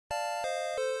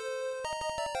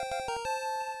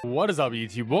What is up,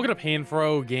 YouTube? Welcome to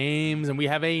PanFro Games, and we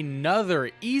have another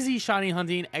easy shiny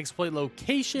hunting exploit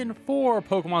location for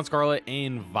Pokemon Scarlet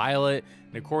and Violet.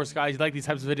 And of course, guys, if you like these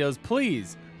types of videos,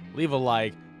 please leave a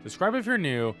like, subscribe if you're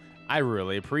new. I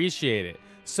really appreciate it.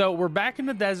 So we're back in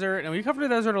the desert, and we covered the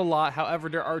desert a lot. However,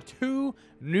 there are two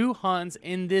new hunts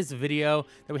in this video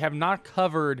that we have not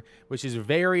covered, which is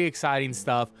very exciting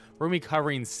stuff. We're going to be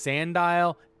covering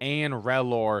Sandile and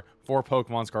Rellor for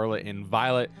Pokemon Scarlet and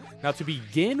Violet. Now, to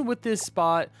begin with this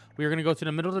spot, we are going to go to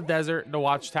the middle of the desert, the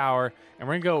Watchtower, and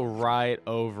we're going to go right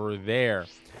over there.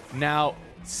 Now,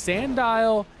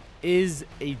 Sandile is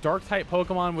a dark type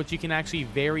Pokemon, which you can actually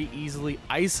very easily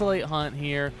isolate hunt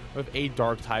here with a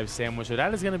dark type sandwich. So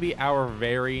that is going to be our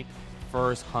very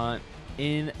first hunt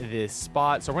in this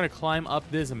spot. So we're going to climb up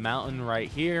this mountain right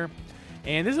here,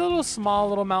 and this is a little small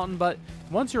little mountain, but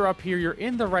once you're up here, you're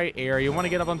in the right area. You want to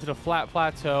get up onto the flat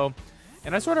plateau,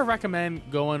 and I sort of recommend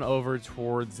going over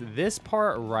towards this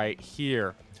part right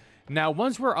here. Now,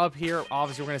 once we're up here,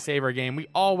 obviously we're going to save our game. We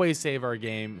always save our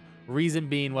game. Reason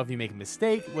being, well, if you make a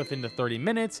mistake within the 30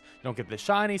 minutes, you don't get the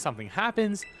shiny, something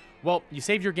happens, well, you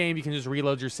save your game, you can just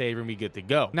reload your save and be good to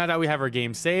go. Now that we have our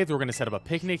game saved, we're going to set up a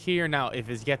picnic here. Now, if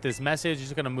you get this message, you're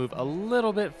just going to move a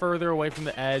little bit further away from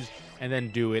the edge and then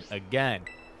do it again.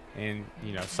 And,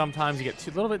 you know, sometimes you get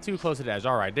a little bit too close to the edge.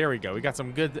 All right, there we go. We got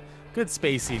some good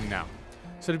spacing now.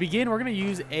 So to begin, we're going to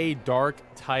use a dark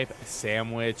type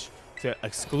sandwich to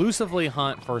exclusively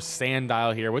hunt for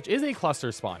Sandile here, which is a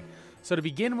cluster spawn. So to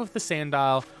begin with the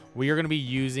Sandile, we are going to be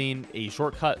using a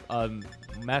shortcut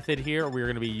method here. We're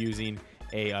going to be using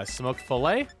a smoked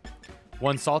fillet,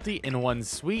 one salty and one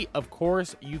sweet. Of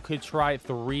course, you could try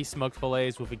 3 smoked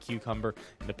fillets with a cucumber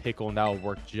and a pickle, and that will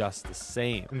work just the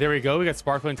same. And there we go. We got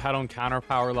Sparkling Tidal and Counter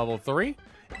Power level 3.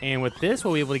 And with this,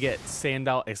 we'll be able to get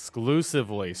Sandile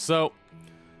exclusively. So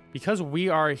because we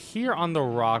are here on the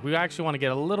rock, we actually want to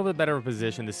get a little bit better of a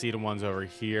position to see the ones over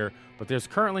here, but there's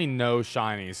currently no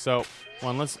shinies. So,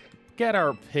 let's get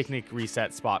our picnic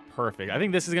reset spot perfect. I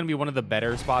think this is going to be one of the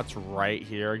better spots right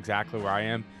here, exactly where I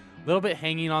am. A little bit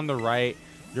hanging on the right.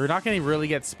 You're not going to really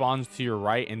get spawns to your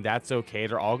right, and that's okay.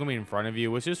 They're all going to be in front of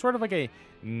you, which is sort of like a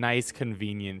nice,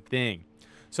 convenient thing.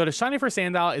 So the shiny for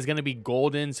Sandile is going to be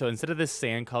golden. So instead of this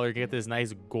sand color, you get this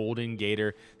nice golden gator.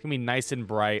 It's going to be nice and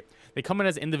bright. They come in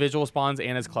as individual spawns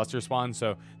and as cluster spawns.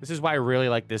 So this is why I really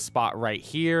like this spot right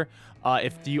here.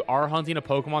 If you are hunting a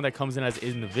Pokemon that comes in as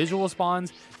individual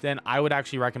spawns, then I would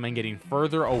actually recommend getting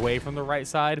further away from the right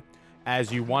side,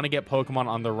 as you want to get Pokemon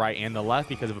on the right and the left,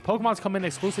 because if a Pokemon's come in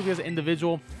exclusively as an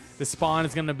individual, the spawn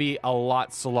is going to be a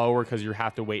lot slower because you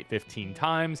have to wait 15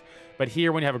 times. But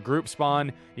here, when you have a group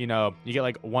spawn, you know, you get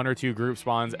like 1 or 2 group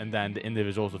spawns, and then the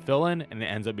individuals will fill in, and it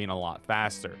ends up being a lot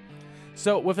faster.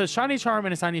 So with a shiny charm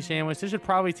and a shiny sandwich, this should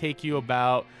probably take you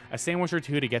about a sandwich or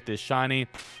 2 to get this shiny.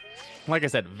 Like I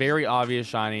said, very obvious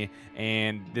shiny,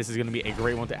 and this is going to be a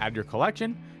great one to add to your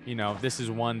collection. You know, this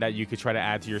is one that you could try to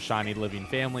add to your shiny living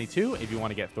family too, if you want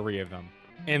to get 3 of them.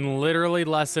 In literally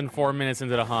less than 4 minutes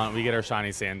into the hunt, we get our shiny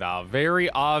Sandile. Very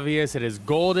obvious. It is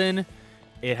golden.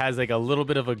 It has like a little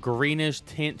bit of a greenish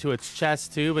tint to its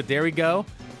chest too, but there we go.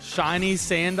 Shiny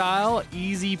Sandile,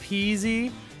 easy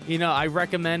peasy. You know, I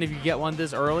recommend if you get one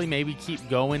this early, maybe keep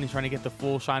going and trying to get the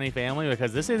full shiny family,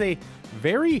 because this is a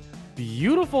very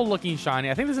beautiful looking shiny.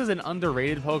 I think this is an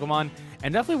underrated Pokemon,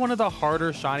 and definitely one of the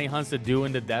harder shiny hunts to do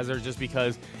in the desert, just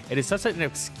because it is such an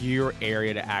obscure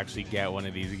area to actually get one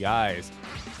of these guys.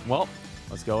 Well,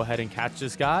 let's go ahead and catch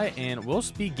this guy, and we'll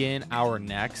begin our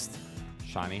next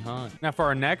shiny hunt. Now for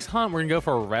our next hunt, we're gonna go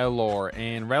for Rellor,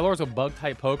 and Rellor is a bug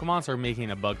type Pokemon, so we're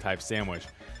making a bug type sandwich.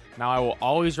 Now, I will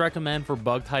always recommend for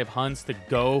bug type hunts to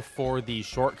go for the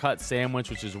shortcut sandwich,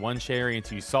 which is 1 cherry and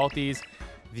 2 salties.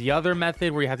 The other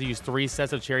method, where you have to use 3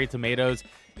 sets of cherry tomatoes,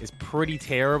 is pretty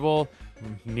terrible.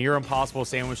 Near impossible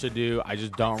sandwich to do. I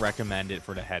just don't recommend it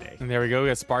for the headache. And there we go. We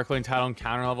got Sparkling Tidal and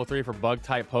Counter level 3 for bug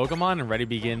type Pokemon, and ready to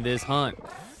begin this hunt.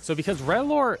 So because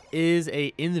Rellor is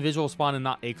a individual spawn and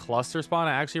not a cluster spawn,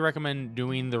 I actually recommend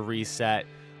doing the reset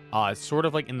sort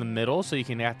of like in the middle, so you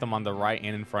can get them on the right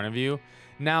and in front of you.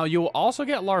 Now, you'll also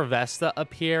get Larvesta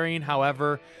appearing.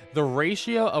 However, the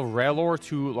ratio of Rellor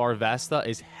to Larvesta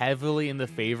is heavily in the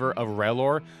favor of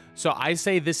Rellor. So I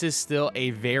say this is still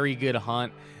a very good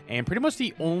hunt, and pretty much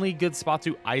the only good spot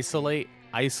to isolate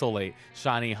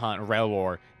shiny hunt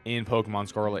Rellor in Pokemon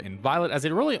Scarlet and Violet, as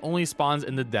it really only spawns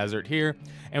in the desert here.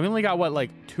 And we only got, what,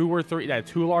 like 2 or 3, 2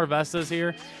 Larvestas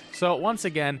here. So once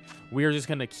again, we are just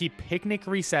going to keep picnic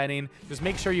resetting. Just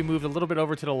make sure you move a little bit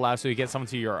over to the left so you get some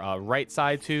to your right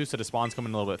side too, so the spawns come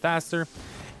in a little bit faster.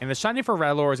 And the shiny for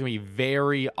Rellor is going to be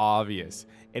very obvious.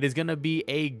 It is going to be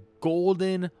a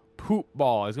golden poop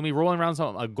ball. It's gonna be rolling around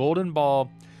a golden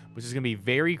ball, which is gonna be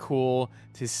very cool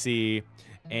to see.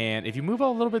 And if you move a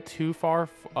little bit too far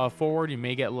forward, you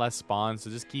may get less spawns, so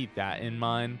just keep that in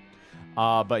mind.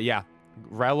 But yeah,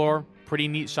 Rellor, pretty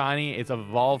neat shiny. Its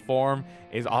evolved form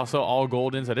is also all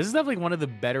golden, so this is definitely one of the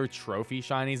better trophy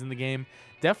shinies in the game.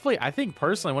 Definitely, I think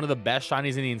personally, one of the best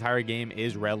shinies in the entire game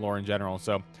is Rellor in general.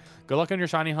 So good luck on your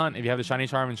shiny hunt. If you have the shiny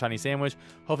charm and shiny sandwich,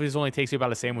 hopefully this only takes you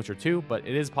about a sandwich or two, but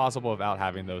it is possible without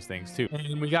having those things too.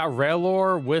 And we got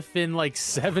Rellor within like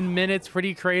 7 minutes.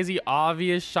 Pretty crazy,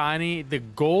 obvious shiny. The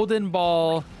golden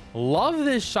ball. Love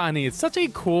this shiny. It's such a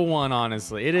cool one,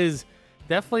 honestly. It is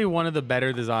definitely one of the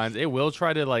better designs. It will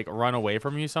try to like run away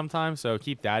from you sometimes, so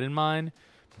keep that in mind.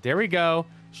 There we go.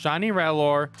 Shiny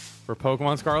Rellor for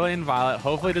Pokemon Scarlet and Violet.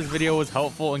 Hopefully this video was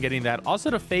helpful in getting that. Also,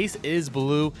 the face is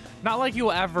blue. Not like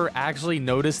you'll ever actually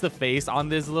notice the face on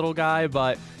this little guy,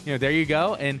 but you know, there you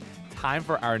go. And time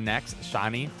for our next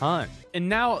shiny hunt. And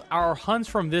now our hunts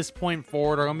from this point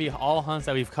forward are going to be all hunts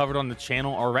that we've covered on the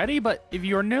channel already, but if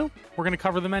you're new, we're going to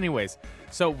cover them anyways.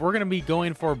 So we're going to be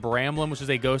going for Bramblin, which is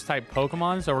a ghost type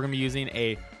Pokemon. So we're going to be using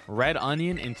a red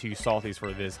onion and 2 salties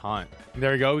for this hunt.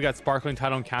 There we go. We got Sparkling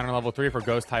Title Encounter level 3 for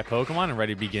ghost type Pokemon and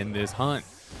ready to begin this hunt.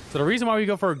 So the reason why we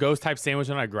go for a ghost type sandwich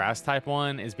and not a grass type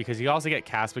one is because you also get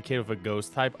Caspicated with a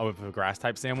ghost type with a grass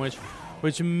type sandwich,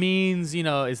 which means, you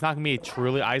know, it's not gonna be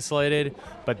truly isolated,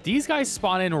 but these guys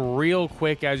spawn in real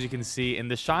quick, as you can see,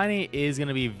 and the shiny is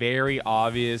gonna be very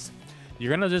obvious.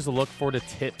 You're gonna just look for the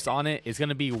tips on it. It's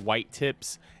gonna be white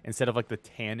tips instead of like the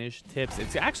tannish tips.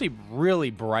 It's actually really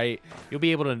bright. You'll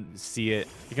be able to see it.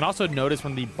 You can also notice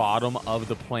from the bottom of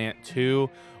the plant too,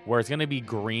 where it's gonna be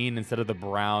green instead of the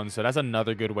brown. So that's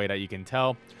another good way that you can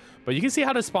tell. But you can see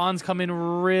how the spawns come in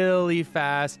really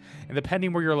fast, and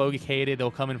depending where you're located, they'll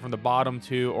come in from the bottom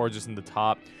too, or just in the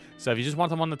top. So if you just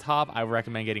want them on the top, I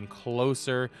recommend getting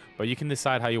closer, but you can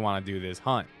decide how you want to do this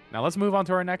hunt. Now let's move on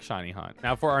to our next shiny hunt.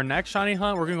 Now for our next shiny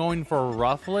hunt, we're going for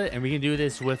Rufflet, and we can do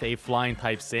this with a flying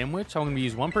type sandwich. I'm going to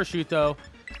use 1 prosciutto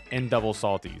and double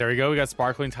salty. There we go. We got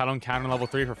Sparkling Title Encounter level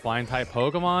 3 for flying type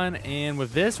Pokemon, and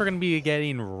with this, we're going to be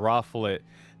getting Rufflet.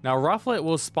 Now Rufflet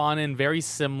will spawn in very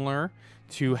similar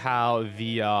to how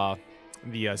the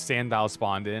Sandile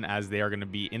spawned in, as they are going to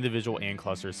be individual and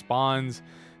cluster spawns.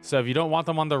 So if you don't want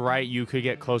them on the right, you could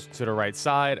get closer to the right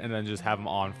side and then just have them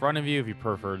all in front of you if you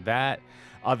prefer that.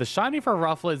 The shiny for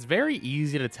Rufflet is very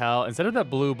easy to tell. Instead of that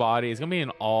blue body, it's going to be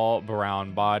an all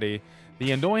brown body.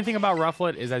 The annoying thing about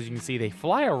Rufflet is, as you can see, they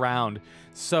fly around.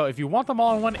 So if you want them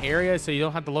all in one area so you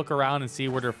don't have to look around and see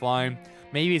where they're flying,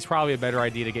 maybe it's probably a better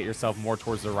idea to get yourself more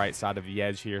towards the right side of the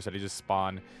edge here so they just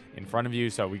spawn in front of you.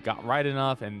 So we got right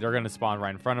enough, and they're going to spawn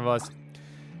right in front of us.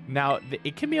 Now,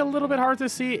 it can be a little bit hard to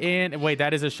see, and wait,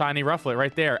 that is a shiny Rufflet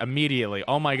right there immediately.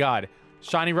 Oh my god.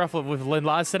 Shiny Rufflet with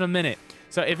less than a minute.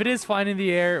 So if it is flying in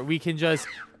the air, we can just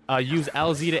use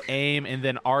LZ to aim and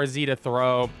then RZ to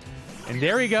throw. And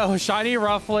there we go, shiny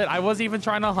Rufflet. I wasn't even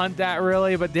trying to hunt that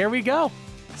really, but there we go.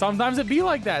 Sometimes it be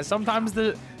like that. Sometimes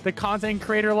the content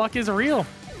creator luck is real.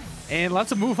 And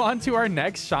let's move on to our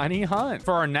next shiny hunt.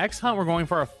 For our next hunt, we're going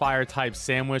for a fire type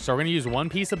sandwich. So we're going to use 1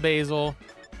 piece of basil,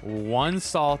 1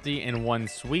 salty, and 1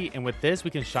 sweet. And with this,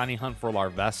 we can shiny hunt for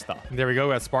Larvesta. There we go.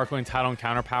 We got Sparkling Title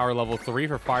Encounter Power level 3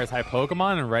 for fire type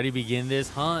Pokemon and ready to begin this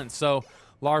hunt. So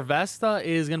Larvesta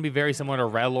is going to be very similar to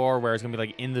Rellor, where it's going to be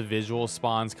like individual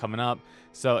spawns coming up.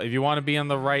 So if you want to be on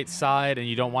the right side and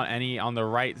you don't want any on the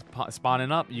right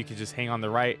spawning up, you can just hang on the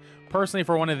right. Personally,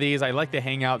 for one of these, I like to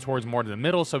hang out towards more to the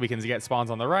middle so we can get spawns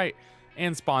on the right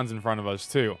and spawns in front of us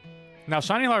too. Now,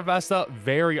 shiny Larvesta,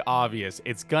 very obvious.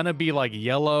 It's going to be like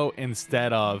yellow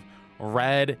instead of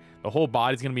red. The whole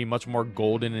body's going to be much more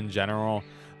golden in general.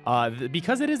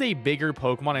 Because it is a bigger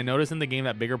Pokemon, I noticed in the game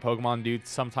that bigger Pokemon do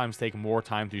sometimes take more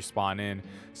time to spawn in.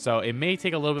 So it may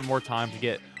take a little bit more time to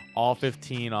get all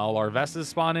 15 Larvestas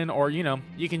spawn in, or, you know,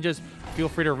 you can just feel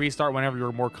free to restart whenever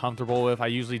you're more comfortable with. I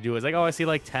usually do is like, oh, I see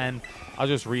like 10. I'll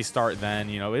just restart then.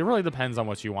 You know, it really depends on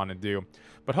what you want to do.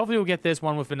 But hopefully we'll get this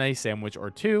one with a nice sandwich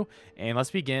or 2. And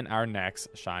let's begin our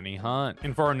next shiny hunt.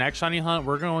 And for our next shiny hunt,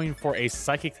 we're going for a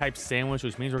psychic type sandwich,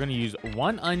 which means we're going to use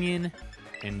 1 onion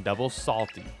and double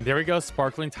salty. There we go.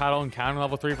 Sparkling Title Encounter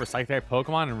level 3 for psychic type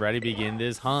Pokemon and ready to begin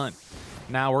this hunt.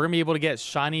 Now we're gonna be able to get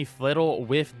shiny Flittle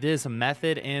with this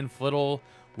method, and Flittle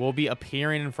will be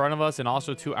appearing in front of us and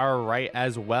also to our right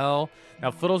as well.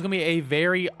 Now Flittle's gonna be a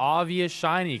very obvious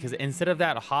shiny because instead of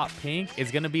that hot pink,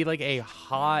 it's gonna be like a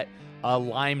hot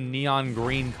lime neon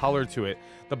green color to it.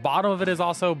 The bottom of it is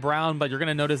also brown, but you're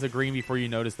gonna notice the green before you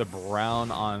notice the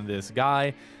brown on this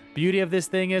guy. beauty of this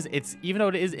thing is, it's, even though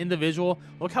it is individual,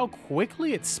 look how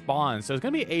quickly it spawns. So it's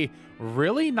going to be a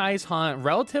really nice hunt,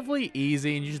 relatively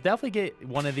easy, and you should definitely get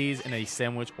one of these in a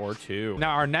sandwich or two.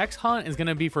 Now, our next hunt is going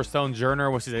to be for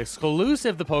Stonejourner, which is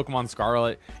exclusive to Pokemon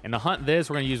Scarlet. And to hunt this,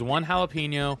 we're going to use 1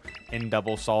 jalapeno and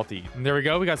double salty. And there we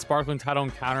go. We got Sparkling Tidal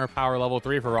and Counter Power level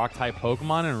 3 for Rock-type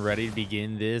Pokemon and ready to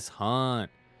begin this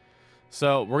hunt.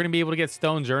 So we're going to be able to get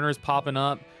Stonejourners popping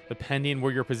up. Depending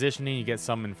where you're positioning, you get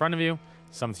some in front of you,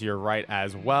 some to your right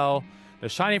as well. The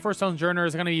shiny for Stonejourner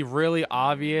is going to be really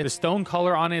obvious. The stone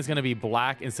color on it is going to be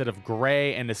black instead of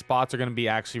gray, and the spots are going to be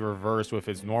actually reversed with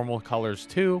its normal colors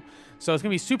too. So it's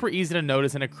going to be super easy to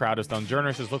notice in a crowd of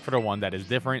Stonejourners. Just look for the one that is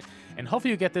different, and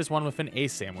hopefully you get this one within a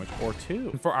sandwich or two.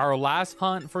 And for our last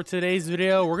hunt for today's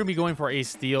video, we're going to be going for a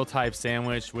steel type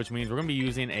sandwich, which means we're going to be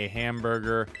using a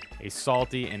hamburger, a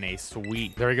salty, and a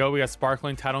sweet. There we go. We got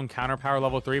Sparkling Tidal and Counter Power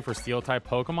level 3 for steel type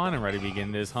Pokemon and ready to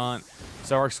begin this hunt.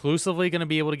 So we're exclusively going to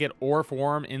be able to get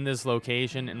Orthworm in this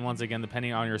location, and once again,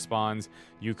 depending on your spawns,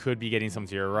 you could be getting some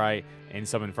to your right and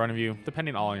some in front of you,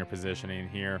 depending all on your positioning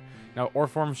here. Now,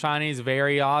 Orthworm shiny is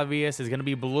very obvious. It's going to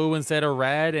be blue instead of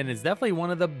red, and it's definitely one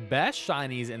of the best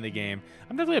shinies in the game.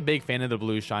 I'm definitely a big fan of the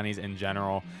blue shinies in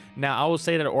general. Now, I will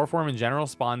say that Orthworm in general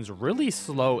spawns really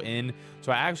slow in,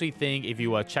 so I actually think if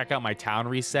you check out my town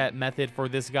reset method for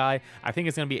this guy, I think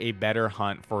it's going to be a better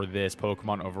hunt for this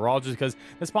Pokemon overall, just because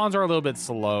the spawns are a little bit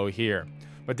slow here.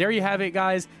 But there you have it,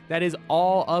 guys. That is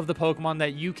all of the Pokemon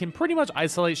that you can pretty much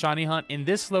isolate shiny hunt in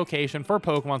this location for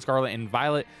Pokemon Scarlet and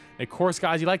Violet. And of course,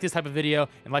 guys, you like this type of video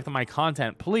and like my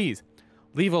content, please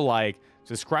leave a like.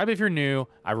 Subscribe if you're new.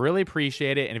 I really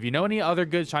appreciate it. And if you know any other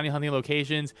good shiny hunting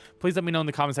locations, please let me know in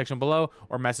the comment section below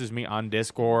or message me on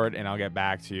Discord and I'll get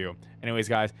back to you. Anyways,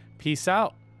 guys, peace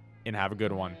out and have a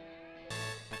good one.